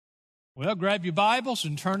Well, grab your Bibles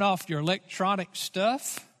and turn off your electronic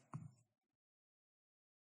stuff.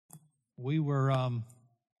 We were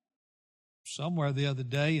somewhere the other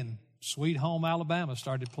day and Sweet Home Alabama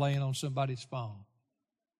started playing on somebody's phone.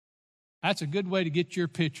 That's a good way to get your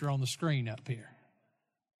picture on the screen up here.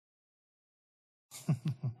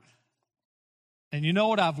 And you know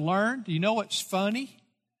what I've learned? You know what's funny?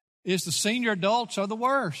 Is the senior adults are the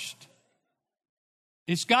worst.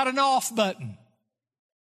 It's got an off button.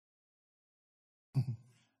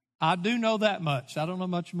 I do know that much. I don't know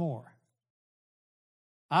much more.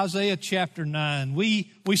 Isaiah chapter 9.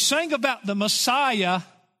 We sang about the Messiah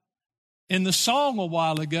in the song a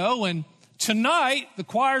while ago, and tonight the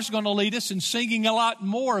choir's going to lead us in singing a lot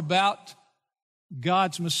more about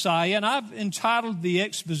God's Messiah. And I've entitled the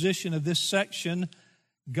exposition of this section,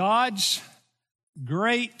 God's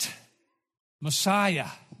Great Messiah.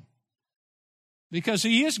 Because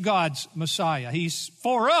He is God's Messiah. He's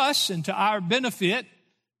for us and to our benefit,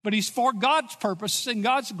 but He's for God's purpose and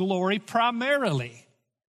God's glory primarily.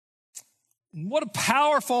 And what a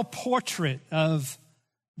powerful portrait of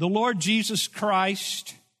the Lord Jesus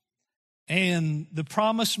Christ and the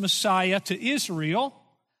promised Messiah to Israel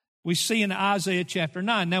we see in Isaiah chapter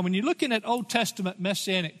 9. Now, when you're looking at Old Testament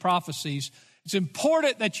messianic prophecies, it's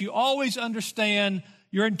important that you always understand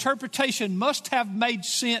your interpretation must have made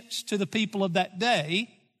sense to the people of that day,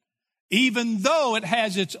 even though it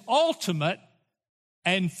has its ultimate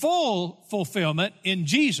and full fulfillment in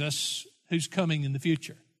Jesus, who's coming in the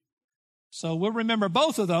future. So we'll remember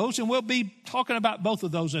both of those, and we'll be talking about both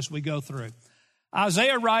of those as we go through.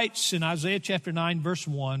 Isaiah writes in Isaiah chapter 9, verse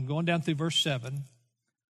 1, going down through verse 7,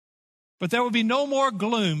 "But there will be no more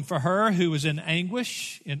gloom for her who was in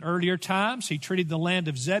anguish in earlier times. He treated the land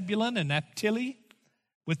of Zebulun and Naphtali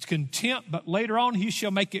with contempt, but later on He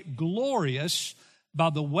shall make it glorious by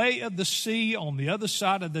the way of the sea on the other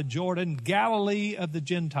side of the Jordan, Galilee of the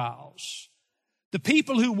Gentiles. The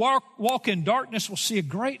people who walk in darkness will see a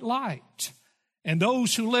great light, and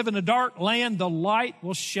those who live in a dark land, the light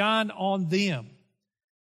will shine on them.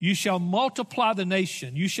 You shall multiply the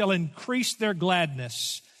nation. You shall increase their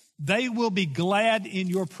gladness. They will be glad in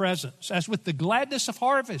your presence, as with the gladness of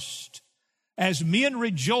harvest, as men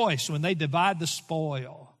rejoice when they divide the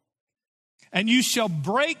spoil. And you shall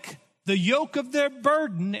break the yoke of their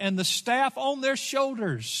burden and the staff on their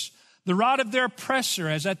shoulders, the rod of their oppressor,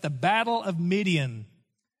 as at the battle of Midian.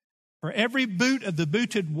 For every boot of the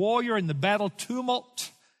booted warrior in the battle tumult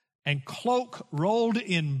and cloak rolled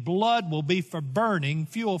in blood will be for burning,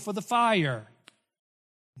 fuel for the fire."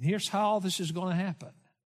 And here's how all this is going to happen.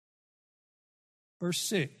 Verse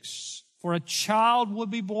 6, "For a child will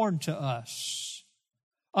be born to us,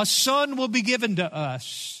 a son will be given to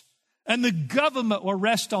us, and the government will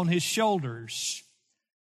rest on His shoulders.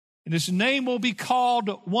 And His name will be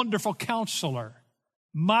called Wonderful Counselor,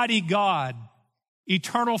 Mighty God,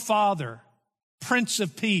 Eternal Father, Prince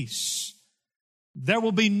of Peace. There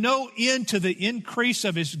will be no end to the increase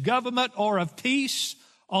of His government or of peace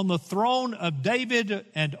on the throne of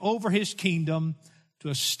David and over His kingdom, to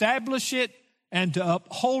establish it and to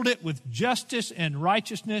uphold it with justice and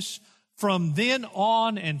righteousness from then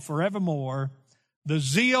on and forevermore. The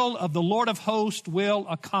zeal of the Lord of hosts will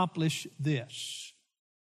accomplish this."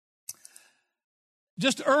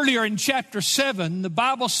 Just earlier in chapter 7, the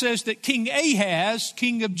Bible says that King Ahaz,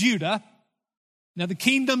 king of Judah, now the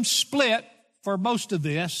kingdom split for most of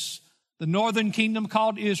this. The northern kingdom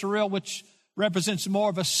called Israel, which represents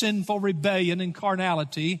more of a sinful rebellion and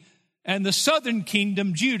carnality, and the southern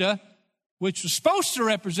kingdom, Judah, which was supposed to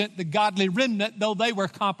represent the godly remnant, though they were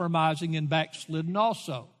compromising and backslidden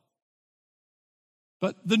also.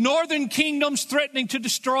 But the northern kingdom's threatening to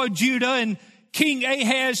destroy Judah, and King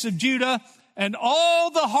Ahaz of Judah, and all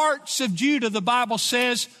the hearts of Judah, the Bible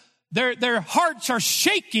says, their hearts are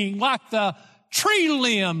shaking like the tree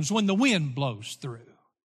limbs when the wind blows through.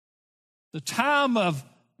 The time of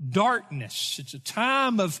darkness. It's a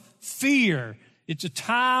time of fear. It's a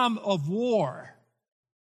time of war.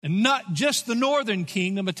 And not just the northern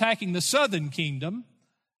kingdom attacking the southern kingdom.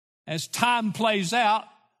 As time plays out,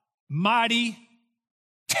 mighty,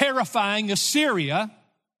 terrifying Assyria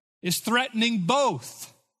is threatening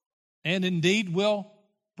both, and indeed will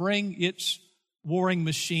bring its warring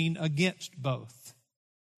machine against both.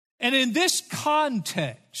 And in this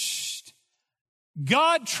context,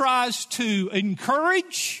 God tries to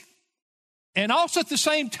encourage and also at the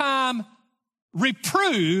same time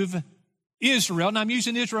reprove Israel, and I'm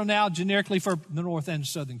using Israel now generically for the north and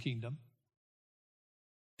southern kingdom.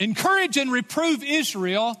 Encourage and reprove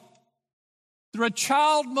Israel through a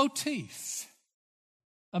child motif,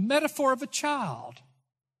 a metaphor of a child.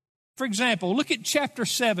 For example, look at chapter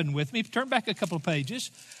 7 with me. Turn back a couple of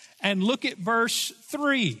pages and look at verse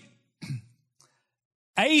 3.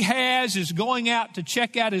 Ahaz is going out to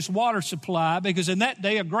check out his water supply because in that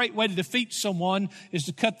day a great way to defeat someone is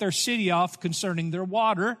to cut their city off concerning their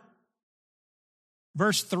water.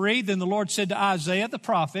 Verse 3, then the Lord said to Isaiah the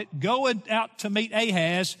prophet, go out to meet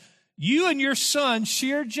Ahaz, you and your son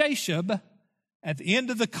Shear-Jashub, at the end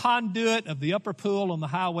of the conduit of the upper pool on the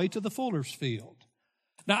highway to the fuller's field.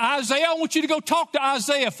 Now, Isaiah, I want you to go talk to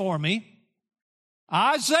Isaiah for me.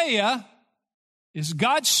 Isaiah is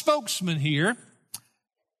God's spokesman here.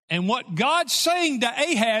 And what God's saying to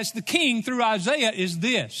Ahaz, the king, through Isaiah is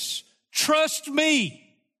this: trust me.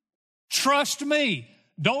 Trust me.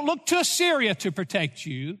 Don't look to Assyria to protect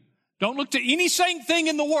you. Don't look to any thing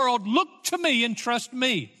in the world. Look to me and trust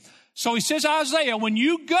me. So he says, Isaiah, when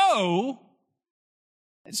you go,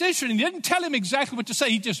 it's interesting. He didn't tell him exactly what to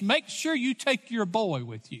say. He just makes sure you take your boy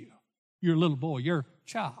with you, your little boy, your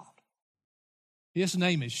child. His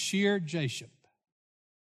name is Shear-Jashub.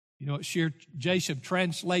 You know what Shear-Jashub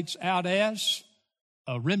translates out as?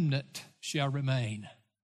 A remnant shall remain.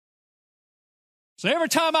 So every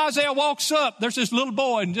time Isaiah walks up, there's this little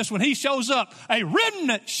boy, and just when he shows up, a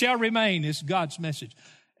remnant shall remain is God's message.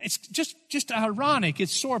 It's just ironic.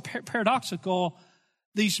 It's sort of paradoxical.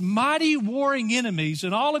 These mighty warring enemies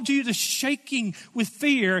and all of Judah shaking with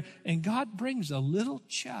fear, and God brings a little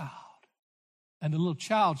child. And the little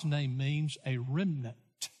child's name means a remnant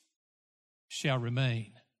shall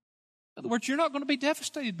remain. In other words, you're not going to be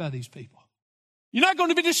devastated by these people. You're not going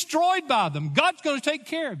to be destroyed by them. God's going to take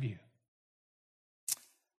care of you.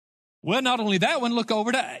 Well, not only that one, look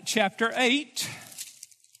over to chapter 8.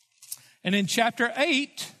 And in chapter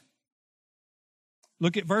 8,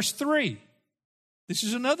 look at verse 3. This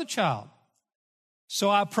is another child. So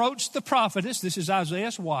I approached the prophetess, this is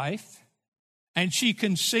Isaiah's wife, and she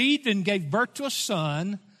conceived and gave birth to a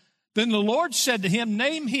son. Then the Lord said to him,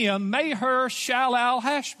 name him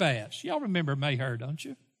Maher-Shalal-Hashbaz. Y'all remember Maher, don't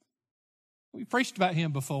you? We preached about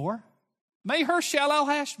him before.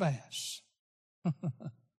 Maher-Shalal-Hashbaz.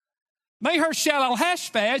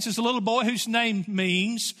 Maher-Shalal-Hashbaz is a little boy whose name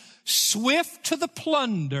means swift to the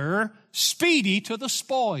plunder, speedy to the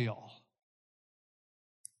spoil.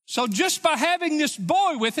 So just by having this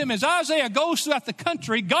boy with him, as Isaiah goes throughout the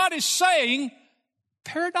country, God is saying,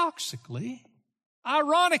 paradoxically,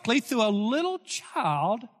 ironically, through a little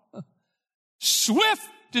child,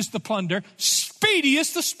 swift is the plunder, speedy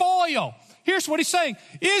is the spoil. Here's what he's saying.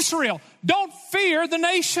 Israel, don't fear the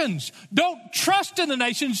nations. Don't trust in the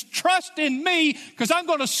nations. Trust in me, because I'm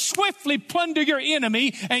going to swiftly plunder your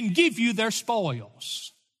enemy and give you their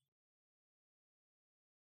spoils.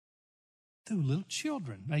 Through little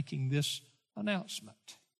children making this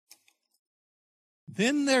announcement.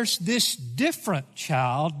 Then there's this different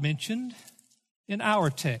child mentioned in our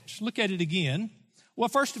text. Look at it again. Well,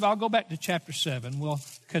 first of all, go back to chapter 7. We'll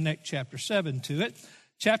connect chapter 7 to it.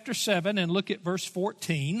 Chapter 7, and look at verse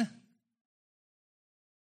 14.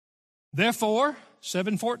 Therefore,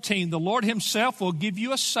 7:14, the Lord himself will give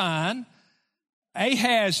you a sign.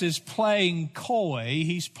 Ahaz is playing coy.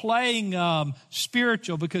 He's playing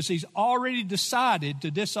spiritual because he's already decided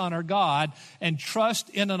to dishonor God and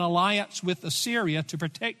trust in an alliance with Assyria to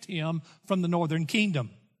protect him from the northern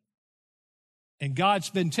kingdom. And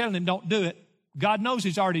God's been telling him, don't do it. God knows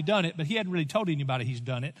he's already done it, but he hadn't really told anybody he's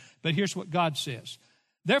done it. But here's what God says.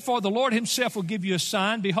 Therefore, the Lord himself will give you a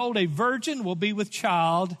sign. Behold, a virgin will be with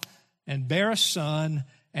child and bear a son,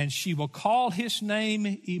 and she will call his name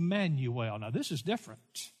Emmanuel. Now, this is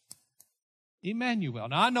different. Emmanuel.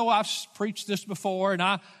 Now, I know I've preached this before, and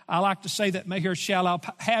I like to say that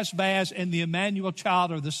Maher-Shalal-Hashbaz and the Emmanuel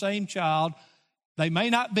child are the same child. They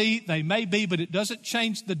may not be, they may be, but it doesn't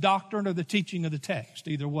change the doctrine or the teaching of the text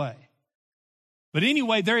either way. But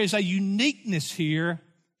anyway, there is a uniqueness here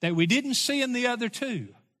that we didn't see in the other two.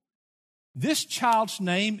 This child's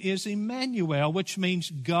name is Emmanuel, which means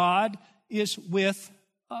God is with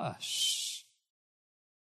us.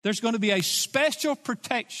 There's going to be a special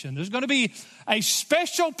protection. There's going to be a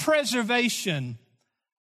special preservation.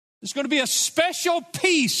 There's going to be a special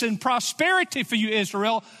peace and prosperity for you,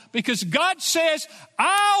 Israel, because God says,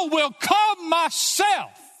 I will come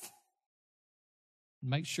myself.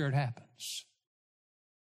 Make sure it happens.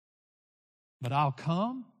 But I'll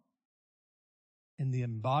come in the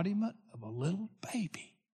embodiment of a little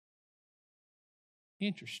baby.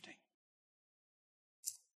 Interesting.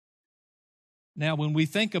 Now, when we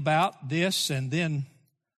think about this, and then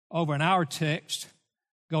over in our text,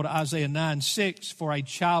 go to Isaiah 9:6, for a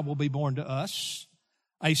child will be born to us,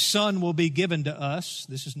 a son will be given to us.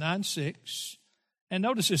 This is 9:6. And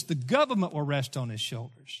notice this, the government will rest on his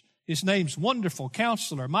shoulders. His name's Wonderful,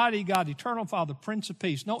 Counselor, Mighty God, Eternal Father, Prince of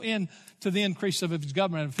Peace, no end to the increase of His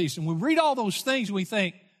government and peace. And we read all those things and we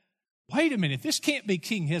think, wait a minute, this can't be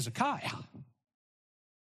King Hezekiah.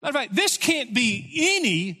 Matter of fact, this can't be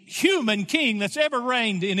any human king that's ever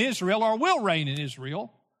reigned in Israel or will reign in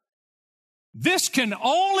Israel. This can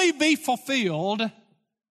only be fulfilled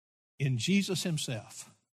in Jesus Himself.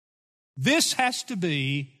 This has to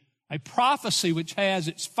be a prophecy which has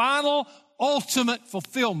its final, ultimate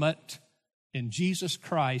fulfillment in Jesus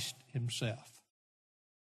Christ Himself.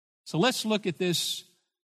 So let's look at this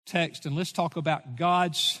text and let's talk about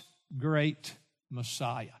God's great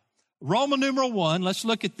Messiah. Roman numeral 1, let's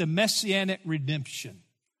look at the messianic redemption.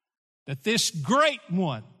 That this great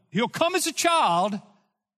one, He'll come as a child,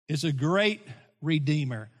 is a great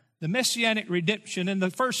redeemer. The messianic redemption, and the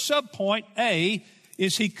first subpoint, A,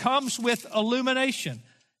 is He comes with illumination.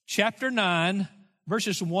 Chapter 9,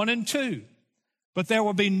 verses 1 and 2. But there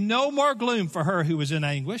will be no more gloom for her who was in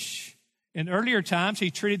anguish. In earlier times, He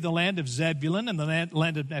treated the land of Zebulun and the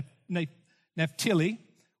land of Naphtali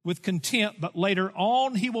with contempt, but later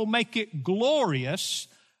on He will make it glorious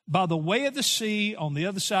by the way of the sea on the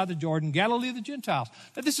other side of the Jordan, Galilee of the Gentiles.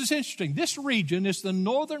 Now, this is interesting. This region is the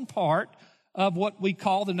northern part of what we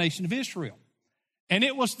call the nation of Israel. And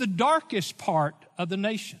it was the darkest part of the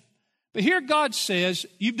nation. But here God says,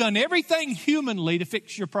 you've done everything humanly to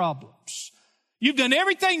fix your problems. You've done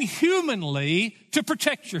everything humanly to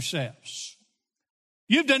protect yourselves.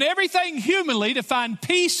 You've done everything humanly to find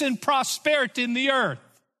peace and prosperity in the earth.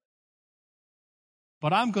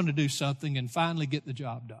 But I'm going to do something and finally get the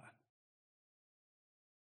job done.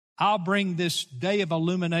 I'll bring this day of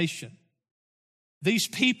illumination. These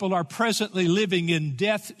people are presently living in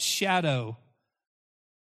death's shadow.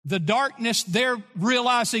 The darkness they're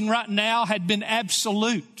realizing right now had been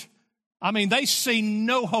absolute. I mean, they see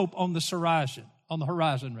no hope on the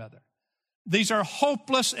horizon. These are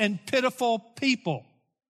hopeless and pitiful people.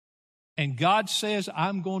 And God says,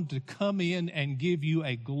 I'm going to come in and give you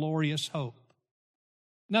a glorious hope.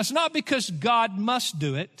 Now, it's not because God must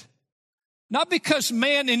do it, not because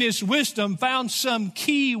man in his wisdom found some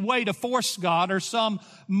key way to force God or some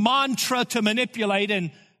mantra to manipulate and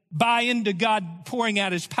buy into God pouring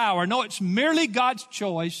out His power. No, it's merely God's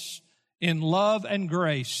choice in love and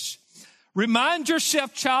grace. Remind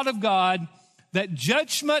yourself, child of God, that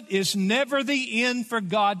judgment is never the end for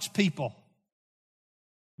God's people.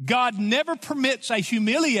 God never permits a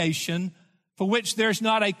humiliation for which there's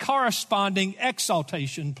not a corresponding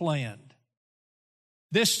exaltation planned.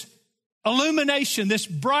 This illumination, this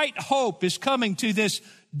bright hope is coming to this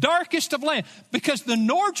darkest of land, because the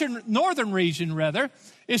northern region,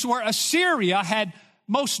 is where Assyria had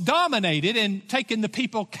most dominated and taken the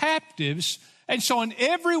people captives. And so in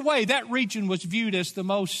every way, that region was viewed as the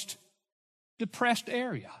most depressed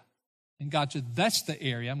area. And God said, that's the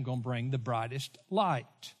area I'm going to bring the brightest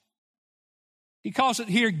light. He calls it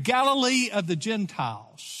here Galilee of the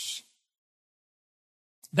Gentiles.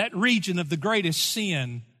 That region of the greatest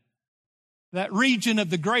sin, that region of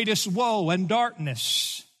the greatest woe and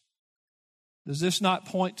darkness. Does this not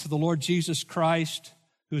point to the Lord Jesus Christ,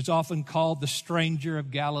 who is often called the stranger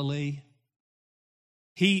of Galilee?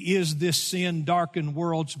 He is this sin-darkened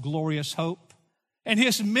world's glorious hope. And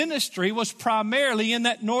His ministry was primarily in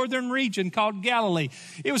that northern region called Galilee.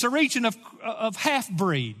 It was a region of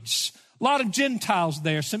half-breeds. A lot of Gentiles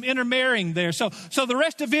there, some intermarrying there. So the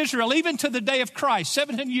rest of Israel, even to the day of Christ,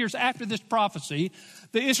 700 years after this prophecy,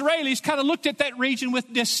 the Israelis kind of looked at that region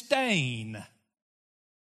with disdain.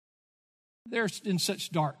 They're in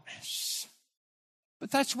such darkness.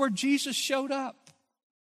 But that's where Jesus showed up.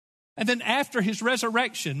 And then after His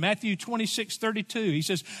resurrection, Matthew 26:32, He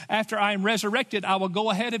says, after I am resurrected, I will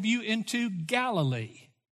go ahead of you into Galilee.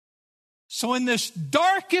 So in this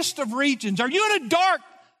darkest of regions, are you in a dark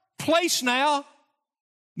place now?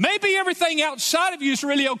 Maybe everything outside of you is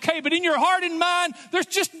really okay, but in your heart and mind, there's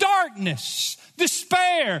just darkness,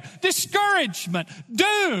 despair, discouragement,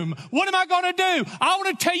 doom. What am I going to do? I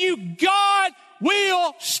want to tell you, God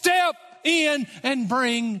will step in and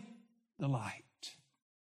bring the light.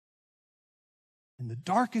 In the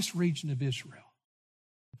darkest region of Israel,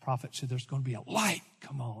 the prophet said there's going to be a light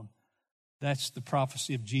come on. That's the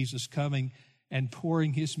prophecy of Jesus coming and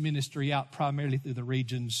pouring His ministry out primarily through the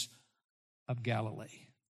regions of Galilee.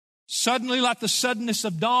 Suddenly, like the suddenness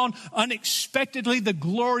of dawn, unexpectedly, the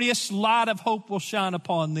glorious light of hope will shine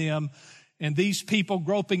upon them. And these people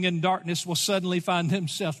groping in darkness will suddenly find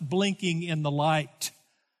themselves blinking in the light.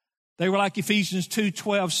 They were like Ephesians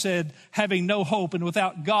 2:12 said, having no hope and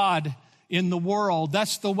without God in the world.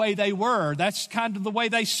 That's the way they were. That's kind of the way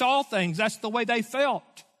they saw things. That's the way they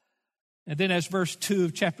felt. And then as verse 2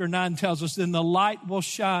 of chapter 9 tells us, then the light will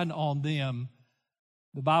shine on them.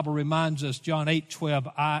 The Bible reminds us, John 8:12,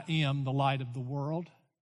 I am the light of the world.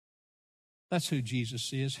 That's who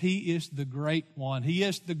Jesus is. He is the great one. He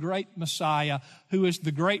is the great Messiah, who is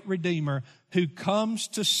the great Redeemer, who comes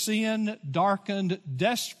to sin, darkened,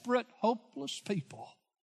 desperate, hopeless people.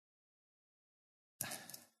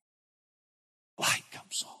 Light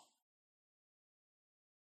comes on.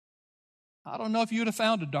 I don't know if you would have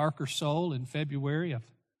found a darker soul in February of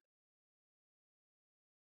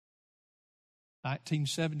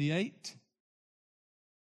 1978.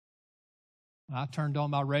 I turned on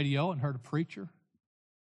my radio and heard a preacher.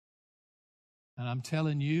 And I'm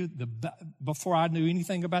telling you, before I knew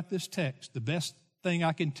anything about this text, the best thing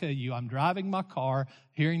I can tell you, I'm driving my car,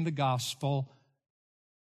 hearing the gospel,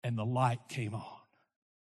 and the light came on.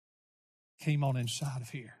 Came on inside of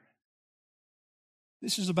here.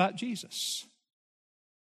 This is about Jesus.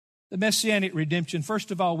 The Messianic redemption.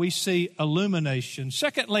 First of all, we see illumination.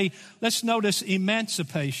 Secondly, let's notice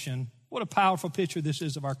emancipation. What a powerful picture this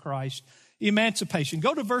is of our Christ. Emancipation.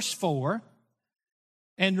 Go to verse 4.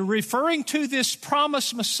 And referring to this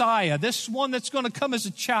promised Messiah, this one that's going to come as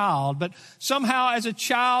a child, but somehow as a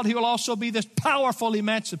child he will also be this powerful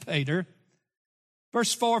emancipator.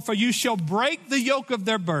 Verse 4, for you shall break the yoke of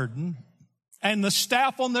their burden and the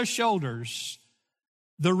staff on their shoulders,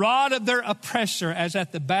 the rod of their oppressor as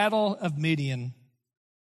at the battle of Midian.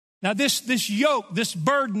 Now this yoke, this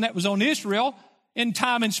burden that was on Israel in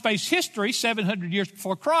time and space history, 700 years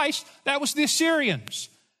before Christ, that was the Assyrians.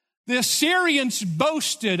 The Assyrians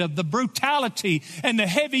boasted of the brutality and the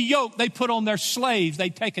heavy yoke they put on their slaves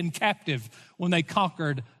they'd taken captive when they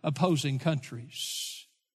conquered opposing countries.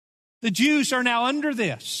 The Jews are now under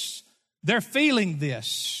this. They're feeling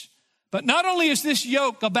this. But not only is this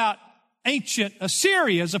yoke about ancient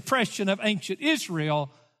Assyria's oppression of ancient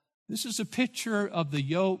Israel, this is a picture of the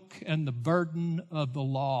yoke and the burden of the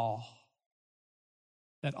law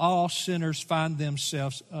that all sinners find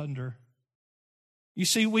themselves under. You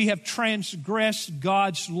see, we have transgressed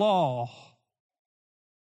God's law.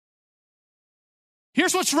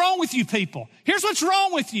 Here's what's wrong with you people. Here's what's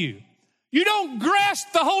wrong with you. You don't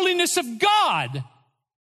grasp the holiness of God.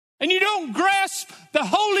 And you don't grasp the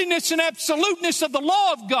holiness and absoluteness of the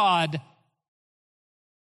law of God.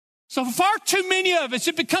 So far too many of us,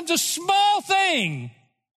 it becomes a small thing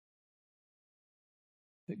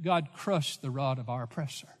that God crushed the rod of our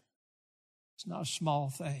oppressor. It's not a small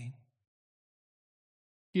thing.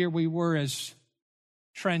 Here we were as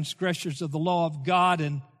transgressors of the law of God,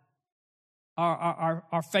 and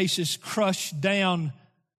our faces crushed down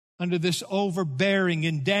under this overbearing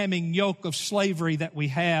and damning yoke of slavery that we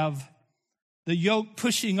have. The yoke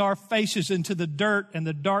pushing our faces into the dirt and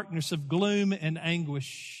the darkness of gloom and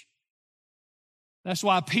anguish. That's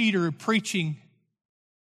why Peter, preaching,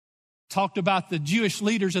 talked about the Jewish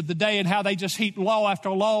leaders of the day and how they just heaped law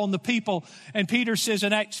after law on the people. And Peter says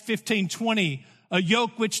in Acts 15:20, a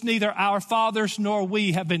yoke which neither our fathers nor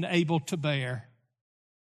we have been able to bear.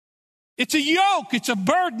 It's a yoke, it's a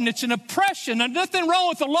burden, it's an oppression. There's nothing wrong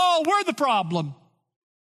with the law, we're the problem.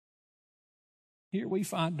 Here we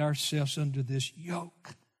find ourselves under this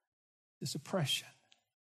yoke, this oppression.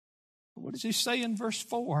 What does he say in verse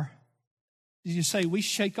 4? Did you say we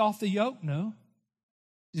shake off the yoke? No.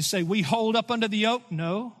 Did you say we hold up under the yoke?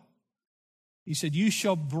 No. He said, you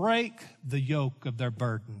shall break the yoke of their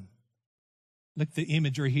burden. Look at the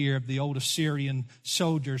imagery here of the old Assyrian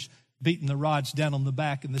soldiers beating the rods down on the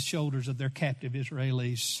back and the shoulders of their captive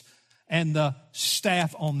Israelis and the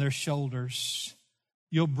staff on their shoulders.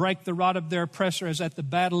 You'll break the rod of their oppressor as at the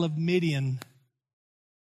battle of Midian.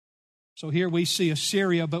 So here we see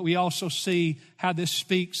Assyria, but we also see how this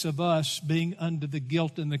speaks of us being under the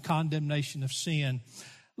guilt and the condemnation of sin.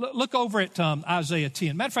 Look over at Isaiah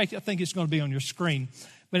 10. Matter of fact, I think it's going to be on your screen.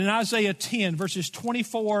 But in Isaiah 10, verses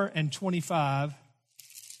 24 and 25,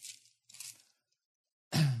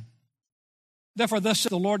 therefore, thus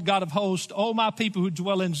saith the Lord God of hosts, O my people who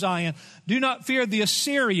dwell in Zion, do not fear the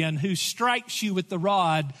Assyrian who strikes you with the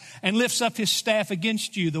rod and lifts up his staff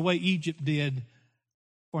against you the way Egypt did.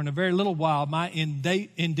 For in a very little while, my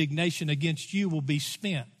indignation against you will be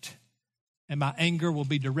spent, and my anger will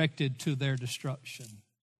be directed to their destruction.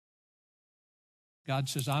 God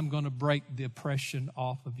says, I'm going to break the oppression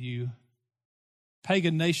off of you.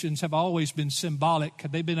 Pagan nations have always been symbolic.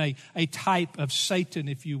 They've been a type of Satan,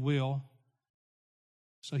 if you will.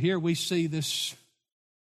 So here we see this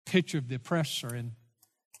picture of the oppressor, and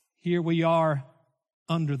here we are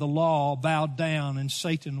under the law, bowed down, and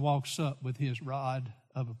Satan walks up with his rod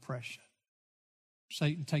of oppression.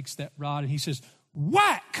 Satan takes that rod and he says,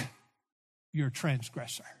 whack, you're a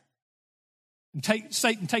transgressor. And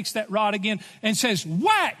Satan takes that rod again and says,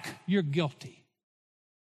 whack, you're guilty.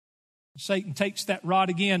 Satan takes that rod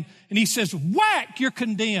again and he says, whack, you're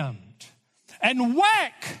condemned. And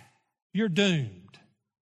whack, you're doomed.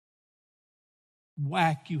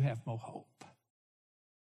 Whack, you have no hope.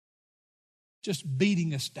 Just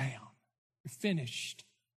beating us down. You're finished.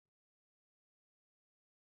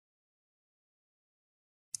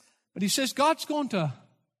 But he says God's going to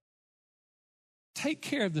take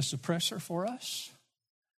care of this oppressor for us.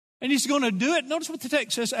 And he's going to do it. Notice what the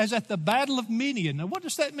text says, as at the battle of Midian. Now, what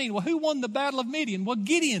does that mean? Well, who won the battle of Midian? Well,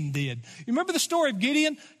 Gideon did. You remember the story of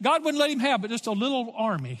Gideon? God wouldn't let him have but just a little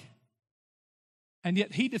army. And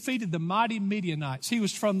yet he defeated the mighty Midianites. He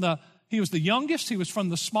was the youngest. He was from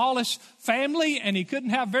the smallest family, and he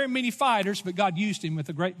couldn't have very many fighters, but God used him with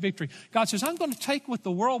a great victory. God says, I'm going to take what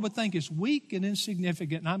the world would think is weak and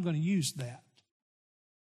insignificant, and I'm going to use that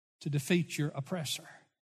to defeat your oppressor.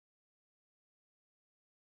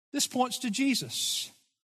 This points to Jesus,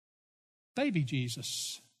 baby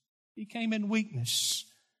Jesus. He came in weakness,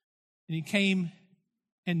 and he came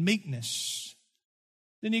in meekness.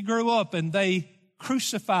 Then he grew up, and they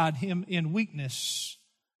crucified him in weakness.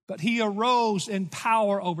 But he arose in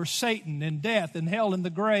power over Satan and death and hell and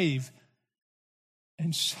the grave.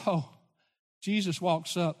 And so Jesus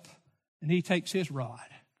walks up and he takes his rod,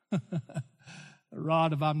 the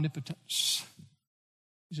rod of omnipotence.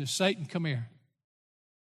 He says, Satan, come here.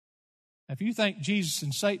 If you think Jesus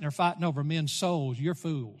and Satan are fighting over men's souls, you're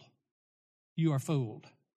fooled. You are fooled.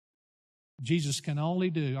 Satan can only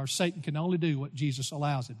do what Jesus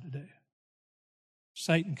allows him to do.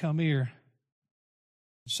 Satan, come here.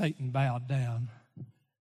 Satan bowed down.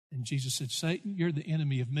 And Jesus said, Satan, you're the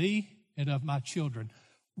enemy of me and of my children.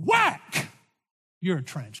 Whack! You're a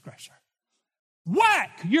transgressor.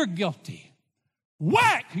 Whack! You're guilty.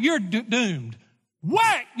 Whack! You're doomed.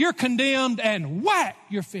 Whack! You're condemned. And whack!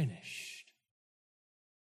 You're finished.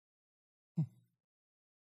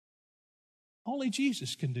 Only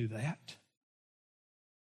Jesus can do that.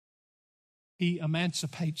 He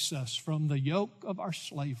emancipates us from the yoke of our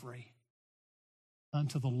slavery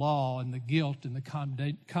unto the law and the guilt and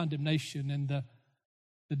the condemnation and the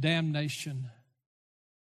damnation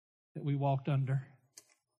that we walked under.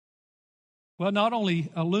 Well, not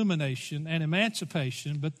only illumination and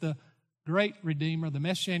emancipation, but the great Redeemer, the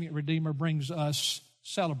Messianic Redeemer, brings us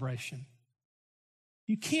celebration.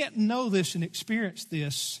 You can't know this and experience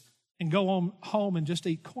this and go home and just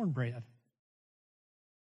eat cornbread.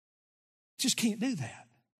 Just can't do that.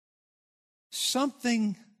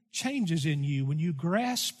 Something changes in you when you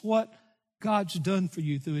grasp what God's done for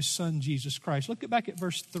you through His Son, Jesus Christ. Look back at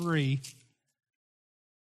verse 3.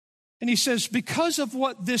 And he says, because of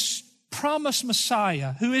what this promised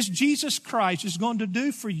Messiah, who is Jesus Christ, is going to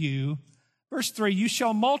do for you, verse 3, you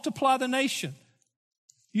shall multiply the nation.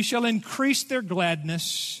 You shall increase their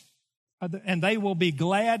gladness, and they will be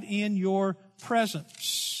glad in your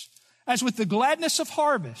presence. As with the gladness of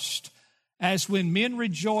harvest, as when men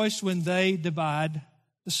rejoice when they divide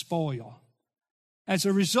the spoil. As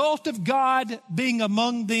a result of God being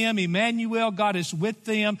among them, Emmanuel, God is with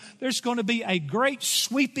them, there's going to be a great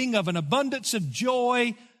sweeping of an abundance of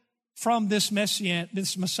joy from this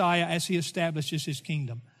Messiah as He establishes His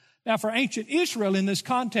kingdom. Now, for ancient Israel in this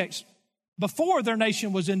context, before their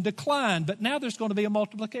nation was in decline, but now there's going to be a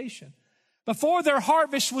multiplication. Before their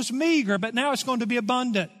harvest was meager, but now it's going to be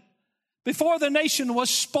abundant. Before the nation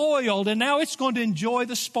was spoiled, and now it's going to enjoy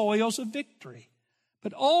the spoils of victory.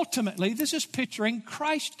 But ultimately, this is picturing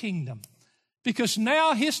Christ's kingdom. Because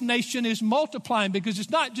now His nation is multiplying, because it's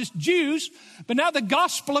not just Jews, but now the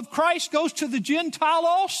gospel of Christ goes to the Gentile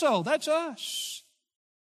also. That's us.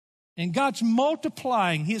 And God's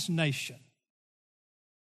multiplying His nation.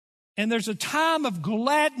 And there's a time of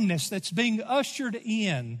gladness that's being ushered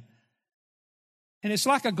in. And it's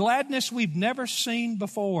like a gladness we've never seen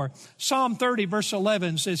before. Psalm 30, verse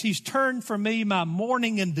 11 says, He's turned for me my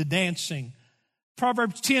mourning into dancing.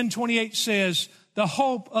 Proverbs 10:28 says, the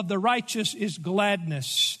hope of the righteous is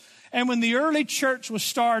gladness. And when the early church was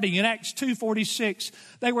starting in Acts 2:46,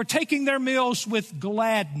 they were taking their meals with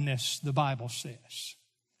gladness, the Bible says.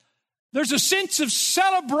 There's a sense of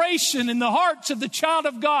celebration in the hearts of the child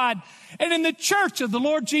of God and in the church of the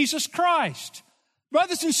Lord Jesus Christ.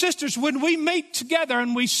 Brothers and sisters, when we meet together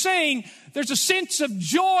and we sing, there's a sense of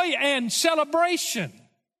joy and celebration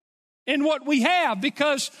in what we have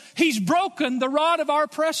because He's broken the rod of our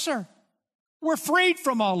oppressor. We're freed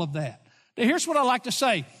from all of that. Now, here's what I like to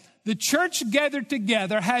say. The church gathered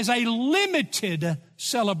together has a limited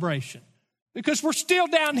celebration because we're still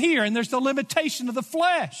down here and there's the limitation of the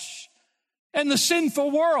flesh and the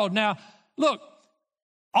sinful world. Now, look,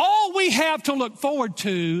 all we have to look forward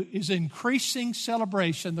to is increasing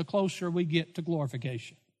celebration the closer we get to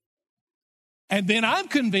glorification. And then I'm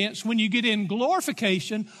convinced when you get in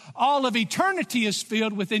glorification, all of eternity is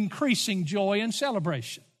filled with increasing joy and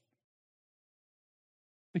celebration.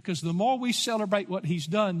 Because the more we celebrate what He's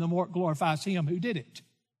done, the more it glorifies Him who did it.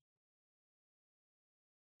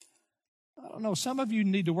 I don't know, some of you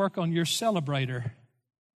need to work on your celebrator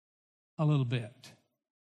a little bit.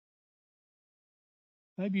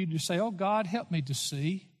 Maybe you just say, oh, God, help me to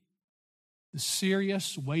see the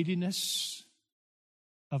serious weightiness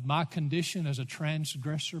of my condition as a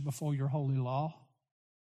transgressor before your holy law.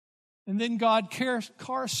 And then God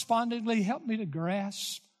correspondingly help me to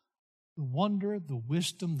grasp the wonder, the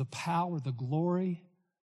wisdom, the power, the glory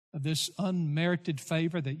of this unmerited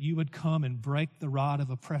favor that you would come and break the rod of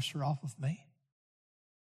oppressor off of me.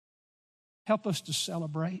 Help us to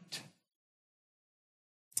celebrate.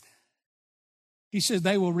 He says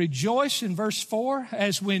they will rejoice in verse 4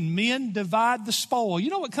 as when men divide the spoil. You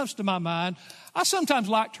know what comes to my mind? I sometimes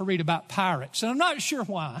like to read about pirates, and I'm not sure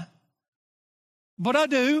why, but I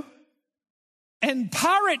do. And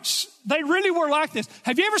pirates, they really were like this.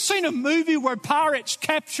 Have you ever seen a movie where pirates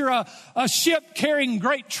capture a ship carrying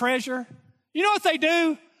great treasure? You know what they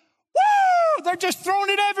do? Woo! They're just throwing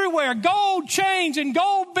it everywhere. Gold chains and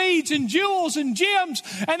gold beads and jewels and gems.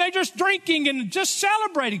 And they're just drinking and just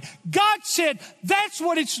celebrating. God said that's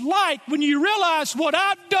what it's like when you realize what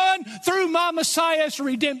I've done through my Messiah's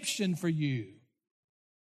redemption for you.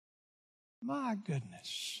 My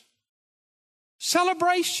goodness.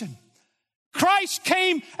 Celebration. Christ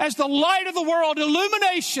came as the light of the world,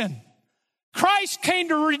 illumination. Christ came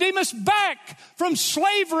to redeem us back from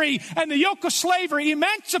slavery and the yoke of slavery,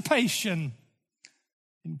 emancipation.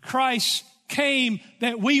 And Christ came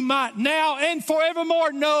that we might now and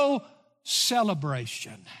forevermore know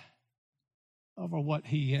celebration over what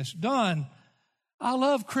He has done. I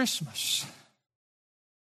love Christmas.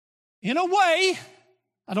 In a way,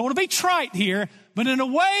 I don't want to be trite here, but in a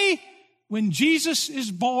way, when Jesus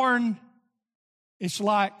is born, it's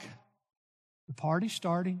like the party's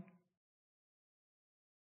starting.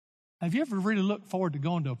 Have you ever really looked forward to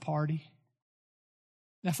going to a party?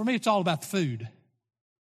 Now, for me, it's all about the food.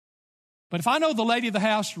 But if I know the lady of the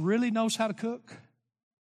house really knows how to cook,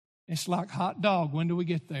 it's like hot dog. When do we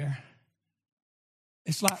get there?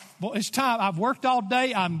 It's like, well, it's time. I've worked all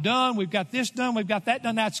day. I'm done. We've got this done. We've got that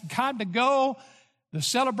done. Now it's time to go. The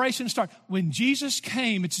celebration starts. When Jesus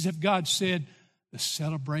came, it's as if God said, the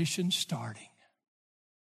celebration's starting.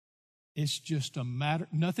 It's just a matter,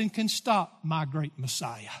 nothing can stop my great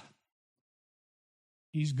Messiah.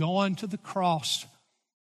 He's going to the cross,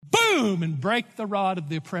 boom, and break the rod of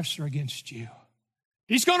the oppressor against you.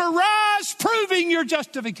 He's going to rise, proving your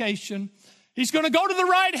justification. He's going to go to the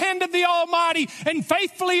right hand of the Almighty and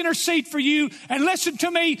faithfully intercede for you. And listen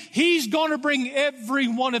to me, He's going to bring every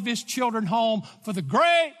one of His children home for the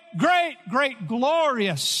great, great, great,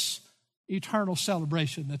 glorious, eternal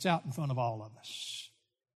celebration that's out in front of all of us.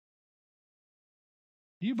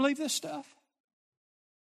 Do you believe this stuff?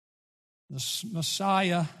 The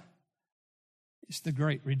Messiah is the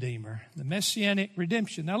great Redeemer, the Messianic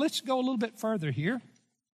redemption. Now let's go a little bit further here.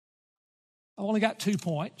 I've only got 2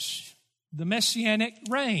 points. The Messianic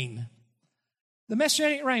reign. The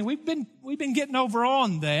Messianic reign. We've been getting over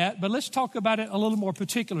on that, but let's talk about it a little more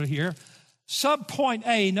particular here. Subpoint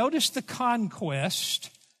A, notice the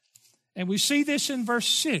conquest. And we see this in verse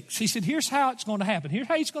 6. He said, here's how it's going to happen. Here's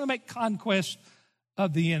how He's going to make conquest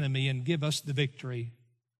of the enemy and give us the victory.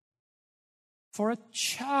 For a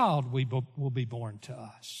child will be born to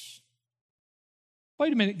us.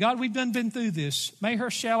 Wait a minute, God, we've been through this.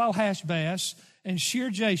 Maher-shalal-hash-baz and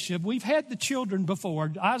Shear-jashub. We've had the children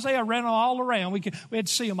before. Isaiah ran all around. We had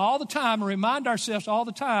to see them all the time and remind ourselves all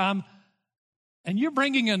the time. And you're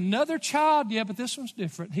bringing another child? Yeah, but this one's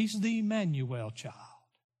different. He's the Emmanuel child.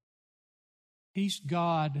 He's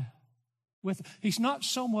God with. He's not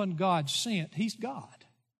someone God sent. He's God.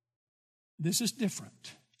 This is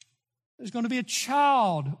different. There's going to be a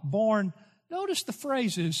child born. Notice the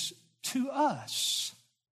phrases, to us.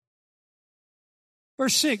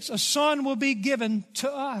 Verse 6, a son will be given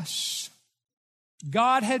to us.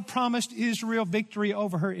 God had promised Israel victory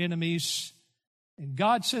over her enemies. And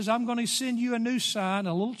God says, I'm going to send you a new sign,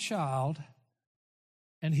 a little child.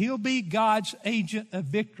 And he'll be God's agent of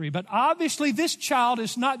victory. But obviously this child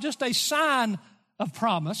is not just a sign of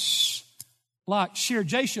promise like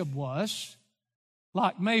Shear-jashub was,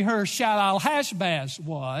 like Maher-shalal-hash-baz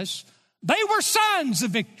was. They were signs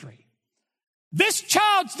of victory. This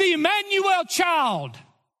child's the Emmanuel child.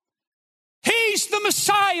 He's the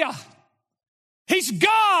Messiah. He's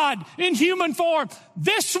God in human form.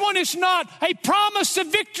 This one is not a promise of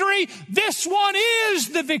victory. This one is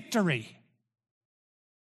the victory.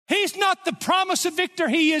 He's not the promise of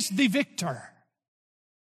victory. He is the victor.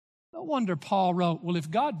 No wonder Paul wrote, well,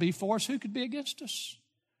 if God be for us, who could be against us?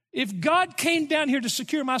 If God came down here to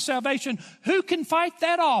secure my salvation, who can fight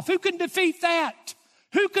that off? Who can defeat that?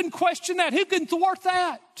 Who can question that? Who can thwart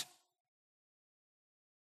that?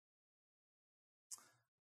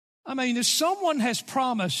 I mean, if someone has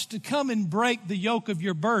promised to come and break the yoke of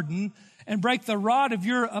your burden and break the rod of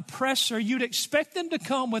your oppressor, you'd expect them to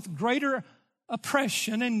come with greater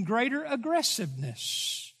oppression and greater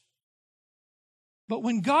aggressiveness. But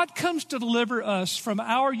when God comes to deliver us from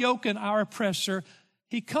our yoke and our oppressor,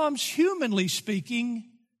 He comes, humanly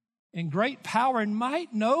speaking, in great power and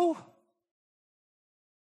might? No.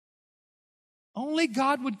 Only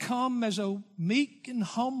God would come as a meek and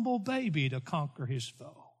humble baby to conquer His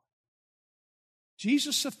foe.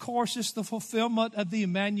 Jesus, of course, is the fulfillment of the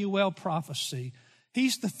Emmanuel prophecy.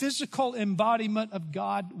 He's the physical embodiment of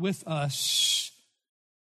God with us.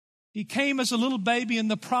 He came as a little baby in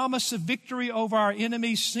the promise of victory over our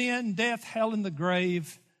enemies, sin, death, hell, and the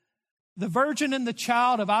grave. The virgin and the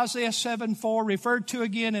child of Isaiah 7:4, referred to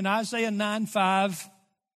again in Isaiah 9:5,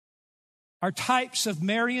 are types of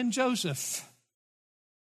Mary and Joseph.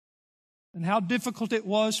 And how difficult it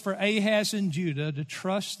was for Ahaz and Judah to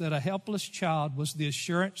trust that a helpless child was the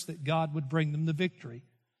assurance that God would bring them the victory.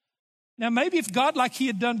 Now, maybe if God, like He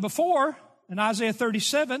had done before, in Isaiah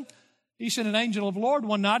 37, He sent an angel of the Lord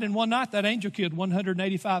one night, and one night that angel killed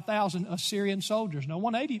 185,000 Assyrian soldiers. Now,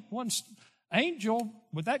 one angel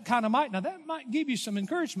with that kind of might, now that might give you some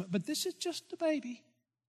encouragement, but this is just a baby.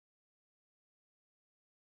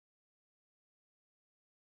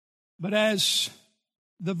 But as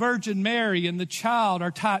the Virgin Mary and the child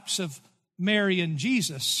are types of Mary and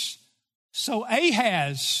Jesus, so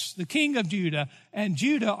Ahaz, the king of Judah, and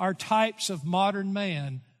Judah are types of modern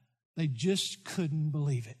man. They just couldn't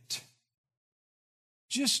believe it.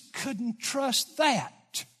 Just couldn't trust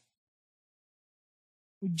that.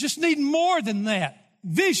 We just need more than that.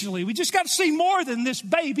 Visually, we just got to see more than this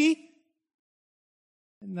baby.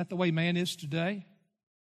 Isn't that the way man is today?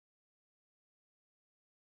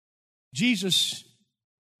 Jesus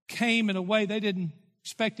came in a way they didn't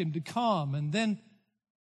expect Him to come. And then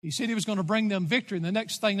He said He was going to bring them victory. And the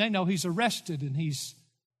next thing they know, He's arrested and He's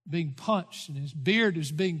being punched and His beard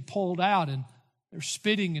is being pulled out and they're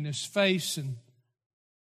spitting in His face. And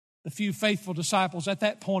the few faithful disciples at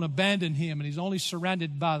that point abandoned Him, and He's only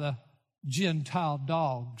surrounded by the Gentile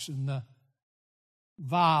dogs and the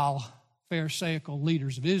vile Pharisaical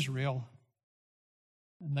leaders of Israel.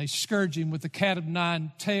 And they scourge Him with the cat of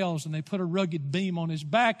nine tails, and they put a rugged beam on His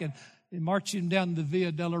back, and they march Him down the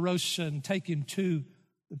Via Dolorosa and take Him to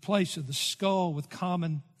the place of the skull with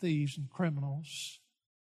common thieves and criminals.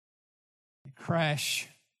 They crash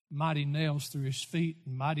mighty nails through His feet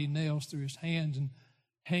and mighty nails through His hands and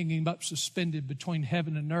hang Him up suspended between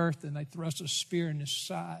heaven and earth, and they thrust a spear in His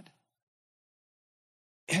side.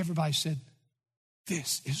 Everybody said,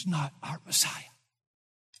 this is not our Messiah.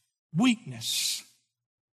 Weakness,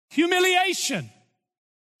 humiliation,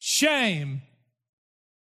 shame,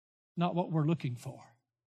 not what we're looking for.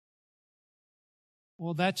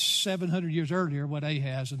 Well, that's 700 years earlier what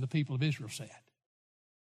Ahaz and the people of Israel said.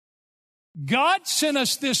 God sent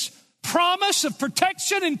us this promise of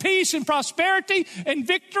protection and peace and prosperity and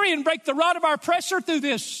victory and break the rod of our oppressor through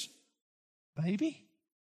this baby.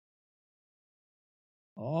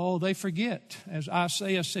 Oh, they forget, as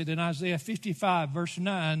Isaiah said in Isaiah 55, verse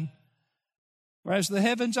 9, for as the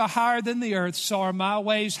heavens are higher than the earth, so are my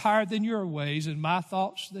ways higher than your ways, and my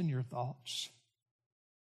thoughts than your thoughts.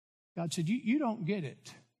 God said, you don't get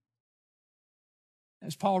it.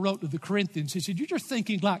 As Paul wrote to the Corinthians, he said, you're just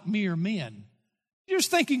thinking like mere men. You're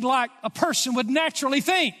just thinking like a person would naturally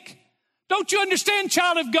think. Don't you understand,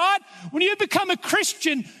 child of God? When you become a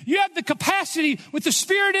Christian, you have the capacity with the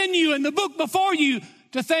Spirit in you and the book before you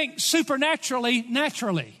to think supernaturally,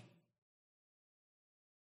 naturally.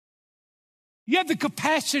 You have the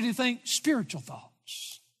capacity to think spiritual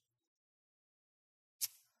thoughts.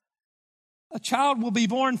 A child will be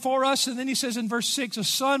born for us, and then he says in verse 6, a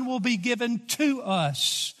son will be given to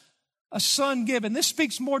us. A son given. This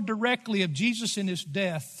speaks more directly of Jesus in His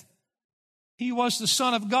death. He was the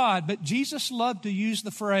Son of God, but Jesus loved to use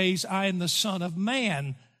the phrase, I am the Son of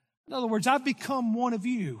Man. In other words, I've become one of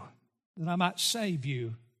you, that I might save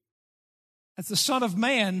you. As the Son of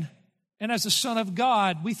Man and as the Son of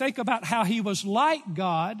God, we think about how He was like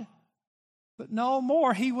God, but no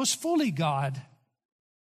more, He was fully God.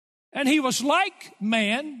 And He was like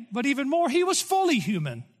man, but even more, He was fully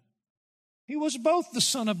human. He was both the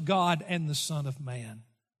Son of God and the Son of Man.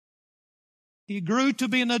 He grew to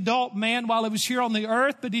be an adult man while he was here on the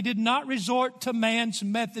earth, but he did not resort to man's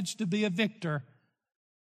methods to be a victor.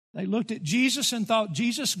 They looked at Jesus and thought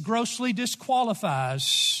Jesus grossly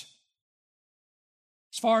disqualifies.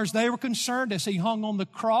 As far as they were concerned, as he hung on the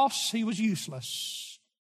cross, he was useless.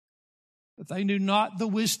 But they knew not the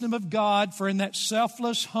wisdom of God, for in that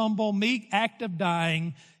selfless, humble, meek act of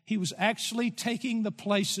dying, he was actually taking the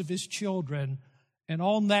place of his children. And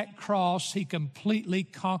on that cross, he completely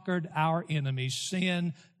conquered our enemies,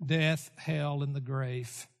 sin, death, hell, and the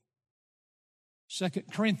grave.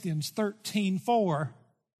 2 Corinthians 13:4.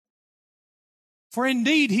 For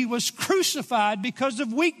indeed he was crucified because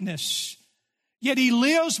of weakness, yet he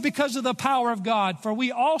lives because of the power of God. For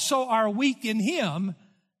we also are weak in him,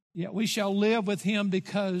 yet we shall live with him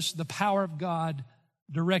because the power of God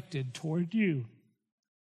directed toward you.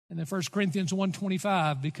 And then 1 Corinthians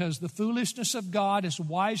 1:25, because the foolishness of God is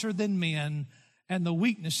wiser than men, and the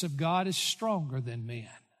weakness of God is stronger than men.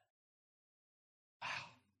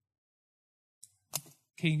 Wow.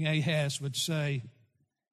 King Ahaz would say,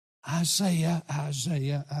 Isaiah,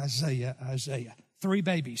 Isaiah, Isaiah, Isaiah. 3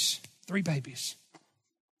 babies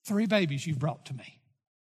you've brought to me.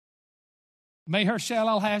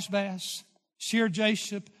 Maher-shalal-Hashbaz,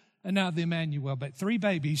 Shear-Jashub, and now the Emmanuel. But 3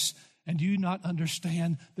 babies, and do you not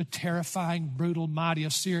understand the terrifying, brutal, mighty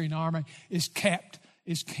Assyrian army is camped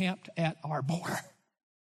at our border.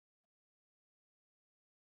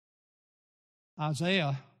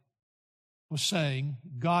 Isaiah was saying,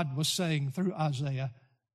 God was saying through Isaiah,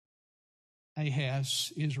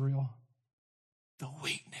 Ahaz, Israel, the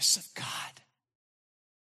weakness of God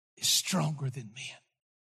is stronger than men.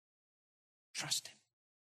 Trust him.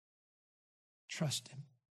 Trust him.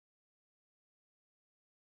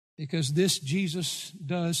 Because this Jesus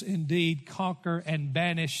does indeed conquer and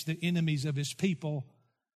banish the enemies of his people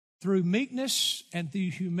through meekness and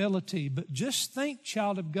through humility. But just think,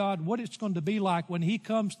 child of God, what it's going to be like when he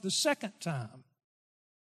comes the second time,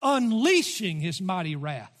 unleashing his mighty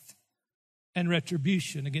wrath and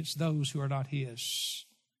retribution against those who are not his.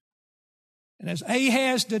 And as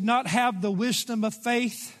Ahaz did not have the wisdom of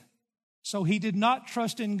faith, so he did not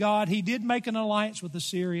trust in God, he did make an alliance with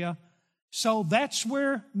Assyria. So that's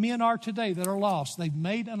where men are today that are lost. They've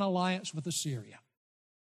made an alliance with Assyria.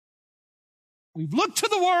 We've looked to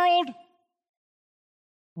the world, and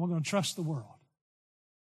we're going to trust the world.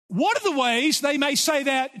 One of the ways they may say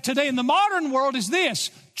that today in the modern world is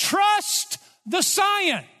this: trust the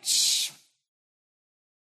science.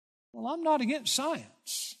 Well, I'm not against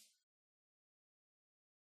science.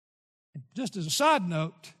 Just as a side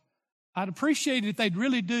note, I'd appreciate it if they'd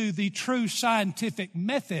really do the true scientific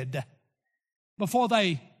method before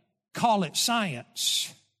they call it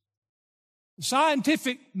science. The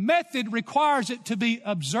scientific method requires it to be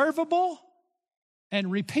observable and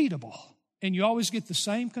repeatable, and you always get the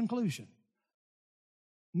same conclusion.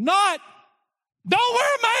 Not, don't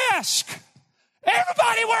wear a mask.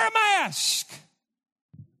 Everybody wear a mask.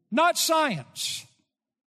 Not science.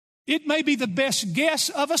 It may be the best guess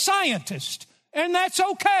of a scientist, and that's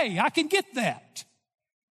okay. I can get that.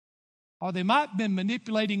 Or they might have been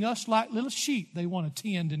manipulating us like little sheep they want to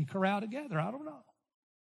tend and corral together. I don't know.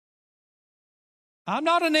 I'm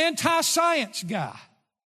not an anti-science guy.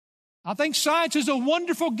 I think science is a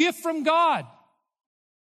wonderful gift from God.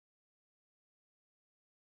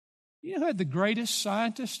 You know who had the greatest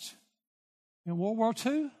scientist in World War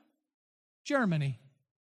II? Germany.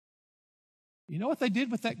 You know what they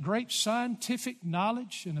did with that great scientific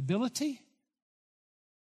knowledge and ability?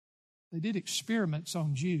 They did experiments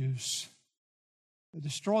on Jews. They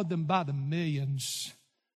destroyed them by the millions.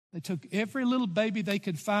 They took every little baby they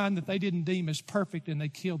could find that they didn't deem as perfect, and they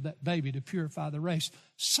killed that baby to purify the race.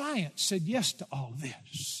 Science said yes to all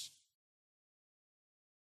this.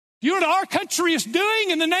 You know what our country is doing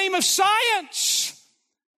in the name of science?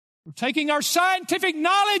 We're taking our scientific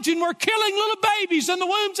knowledge and we're killing little babies in the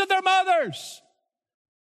wombs of their mothers.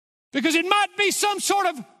 Because it might be some sort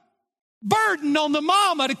of burden on the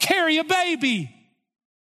mama to carry a baby.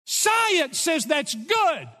 Science says that's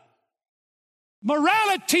good.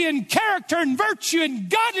 Morality and character and virtue and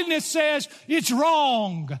godliness says it's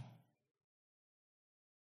wrong.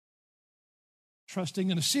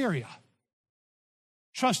 Trusting in Assyria.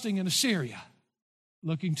 Trusting in Assyria.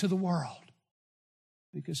 Looking to the world.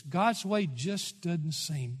 Because God's way just doesn't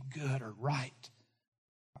seem good or right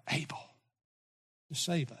or able to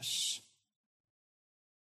save us.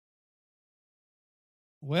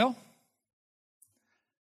 Well,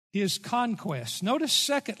 his conquest. Notice,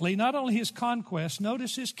 secondly, not only his conquest,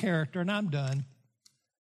 notice his character, and I'm done.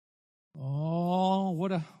 Oh,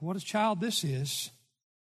 what a child this is.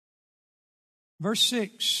 Verse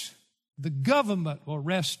 6, the government will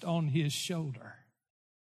rest on his shoulder.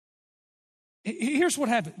 Here's what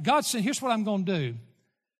happened. God said, here's what I'm going to do.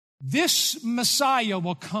 This Messiah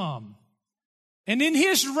will come, and in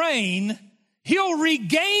his reign, he'll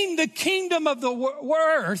regain the kingdom of the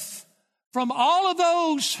earth from all of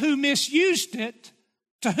those who misused it,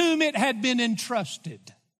 to whom it had been entrusted.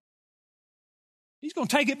 He's going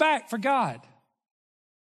to take it back for God.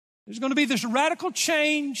 There's going to be this radical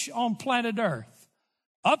change on planet Earth.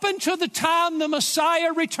 Up until the time the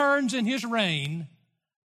Messiah returns in his reign,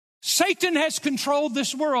 Satan has controlled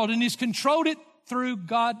this world, and he's controlled it through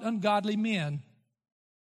ungodly men.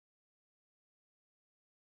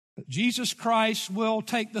 But Jesus Christ will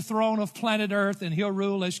take the throne of planet Earth, and he'll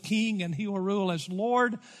rule as king, and he will rule as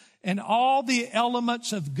Lord, and all the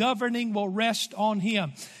elements of governing will rest on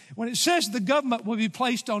him. When it says the government will be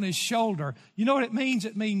placed on his shoulder, you know what it means?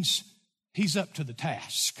 It means he's up to the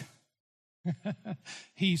task.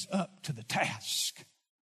 He's up to the task.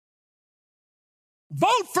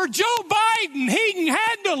 Vote for Joe Biden. He can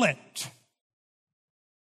handle it.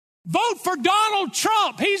 Vote for Donald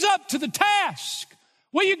Trump. He's up to the task.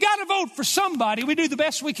 Well, you got to vote for somebody. We do the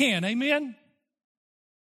best we can. Amen?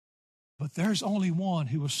 But there's only one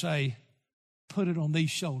who will say, put it on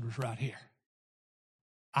these shoulders right here.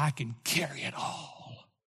 I can carry it all.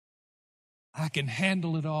 I can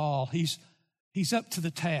handle it all. He's up to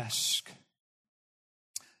the task.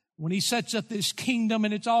 When he sets up this kingdom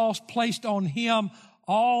and it's all placed on him,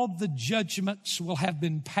 all the judgments will have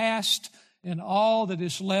been passed, and all that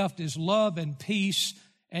is left is love and peace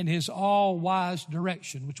and his all-wise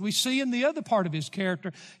direction, which we see in the other part of his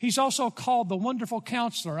character. He's also called the Wonderful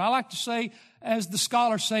Counselor. I like to say, as the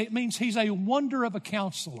scholars say, it means he's a wonder of a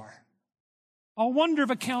counselor. A wonder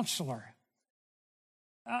of a counselor.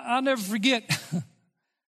 I'll never forget,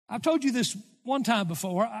 I've told you this one time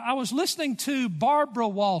before. I was listening to Barbara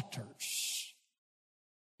Walters.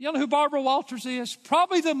 You know who Barbara Walters is?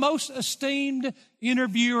 Probably the most esteemed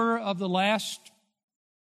interviewer of the last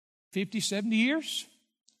 50, 70 years.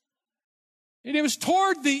 And it was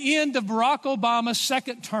toward the end of Barack Obama's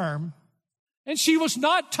second term. And she was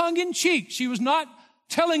not tongue-in-cheek. She was not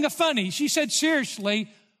telling a funny. She said,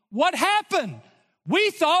 seriously, what happened?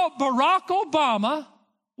 We thought Barack Obama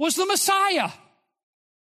was the Messiah.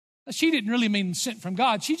 She didn't really mean sent from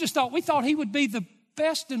God. She just thought, we thought he would be the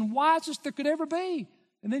best and wisest there could ever be.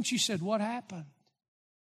 And then she said, what happened?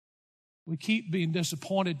 We keep being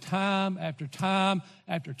disappointed time after time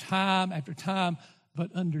after time after time.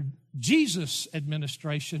 But under Jesus'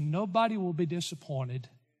 administration, nobody will be disappointed.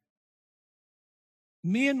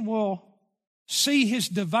 Men will see his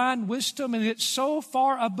divine wisdom, and it's so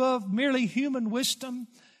far above merely human wisdom.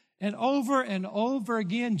 And over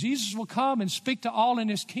again, Jesus will come and speak to all in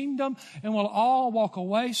his kingdom, and we'll all walk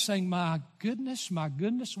away saying, my goodness,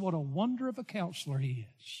 what a wonder of a counselor he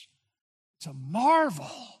is. It's a marvel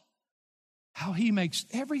how he makes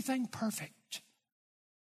everything perfect.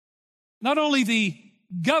 Not only the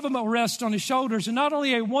government will rest on his shoulders, and not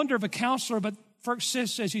only a wonder of a counselor, but First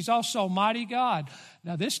says he's also mighty God.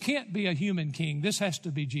 Now, this can't be a human king. This has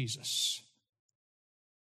to be Jesus.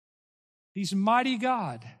 He's mighty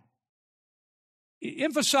God. It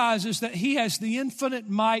emphasizes that he has the infinite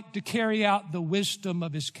might to carry out the wisdom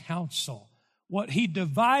of his counsel. What he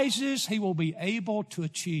devises, he will be able to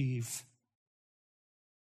achieve.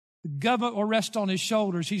 The government will rest on his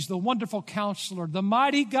shoulders. He's the wonderful counselor, the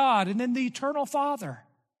mighty God, and then the eternal Father.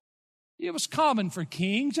 It was common for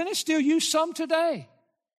kings, and it's still used some today,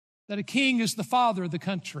 that a king is the father of the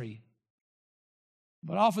country.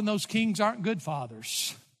 But often those kings aren't good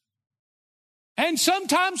fathers. And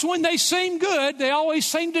sometimes when they seem good, they always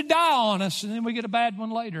seem to die on us, and then we get a bad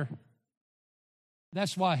one later.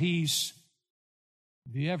 That's why he's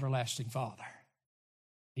the everlasting Father.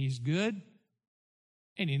 He's good,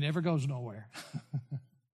 and he never goes nowhere.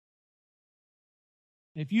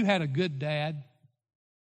 If you had a good dad,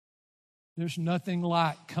 there's nothing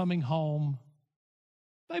like coming home,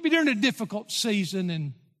 maybe during a difficult season,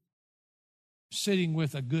 and sitting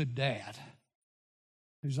with a good dad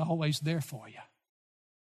who's always there for you.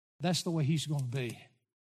 That's the way he's going to be.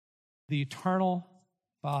 The eternal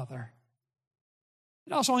Father.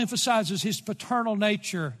 It also emphasizes his paternal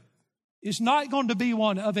nature is not going to be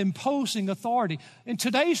one of imposing authority. In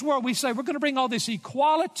today's world, we say we're going to bring all this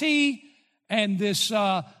equality and this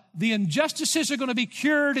the injustices are going to be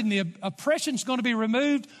cured and the oppression's going to be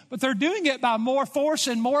removed, but they're doing it by more force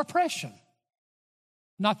and more oppression.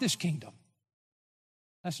 Not this kingdom.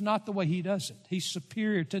 That's not the way he does it. He's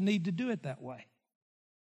superior to need to do it that way.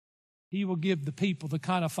 He will give the people the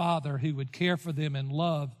kind of Father who would care for them and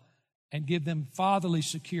love and give them fatherly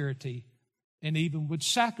security and even would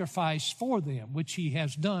sacrifice for them, which He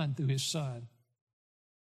has done through His Son.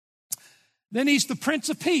 Then He's the Prince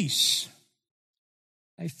of Peace,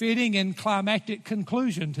 a fitting and climactic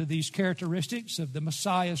conclusion to these characteristics of the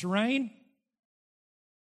Messiah's reign.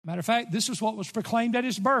 Matter of fact, this is what was proclaimed at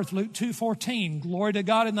His birth, Luke 2:14. Glory to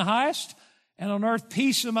God in the highest, and on earth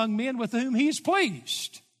peace among men with whom He is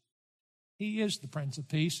pleased. He is the Prince of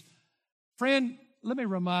Peace. Friend, let me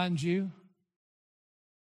remind you,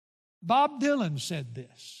 Bob Dylan said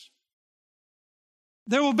this: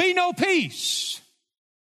 there will be no peace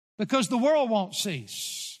because the world won't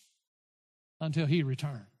cease until He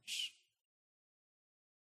returns.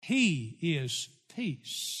 He is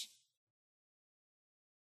peace.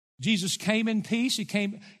 Jesus came in peace. He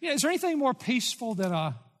came. Is there anything more peaceful than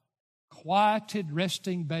a quieted,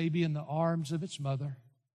 resting baby in the arms of its mother?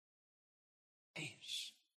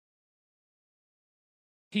 Peace.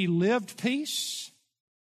 He lived peace.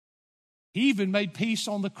 He even made peace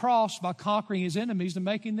on the cross by conquering His enemies and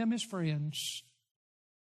making them His friends.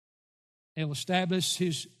 He'll establish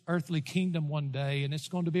His earthly kingdom one day, and it's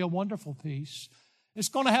going to be a wonderful peace. It's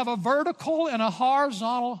going to have a vertical and a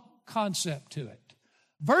horizontal concept to it.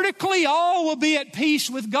 Vertically, all will be at peace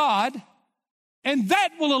with God, and that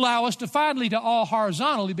will allow us to finally to all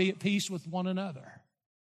horizontally be at peace with one another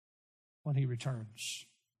when He returns.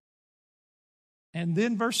 And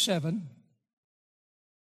then verse 7,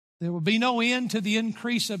 there will be no end to the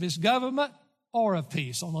increase of His government or of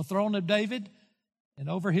peace on the throne of David and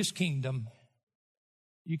over His kingdom.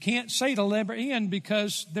 You can't say it'll never end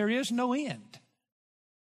because there is no end.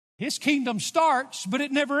 His kingdom starts, but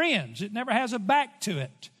it never ends. It never has a back to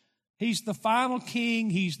it. He's the final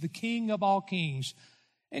king. He's the King of all kings.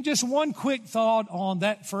 And just one quick thought on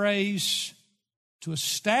that phrase, to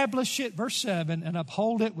establish it, verse 7, and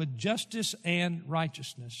uphold it with justice and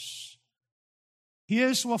righteousness.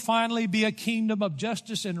 His will finally be a kingdom of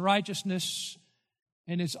justice and righteousness,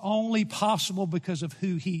 and it's only possible because of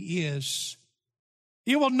who He is.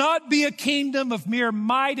 It will not be a kingdom of mere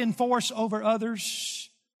might and force over others,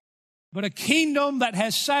 but a kingdom that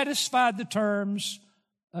has satisfied the terms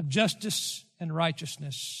of justice and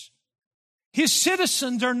righteousness. His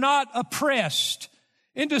citizens are not oppressed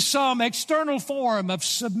into some external form of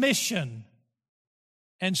submission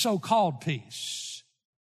and so-called peace.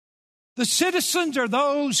 The citizens are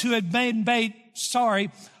those who have been made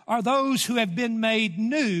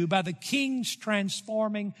new by the King's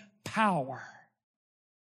transforming power.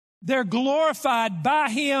 They're glorified by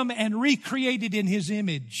Him and recreated in His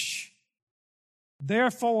image.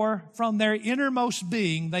 Therefore, from their innermost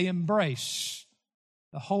being, they embrace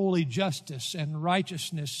the holy justice and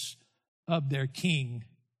righteousness of their King.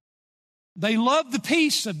 They love the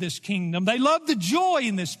peace of this kingdom. They love the joy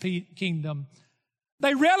in this kingdom.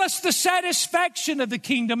 They relish the satisfaction of the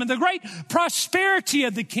kingdom and the great prosperity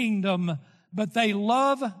of the kingdom, but they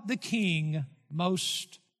love the King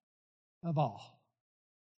most of all.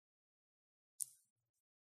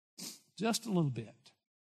 Just a little bit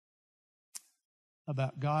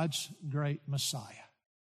about God's great Messiah.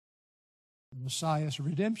 The Messiah's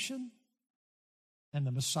redemption and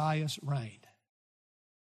the Messiah's reign.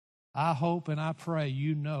 I hope and I pray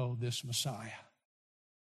you know this Messiah.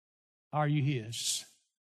 Are you His?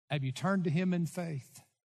 Have you turned to Him in faith?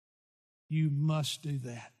 You must do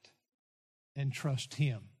that and trust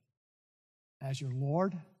Him as your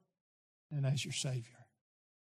Lord and as your Savior.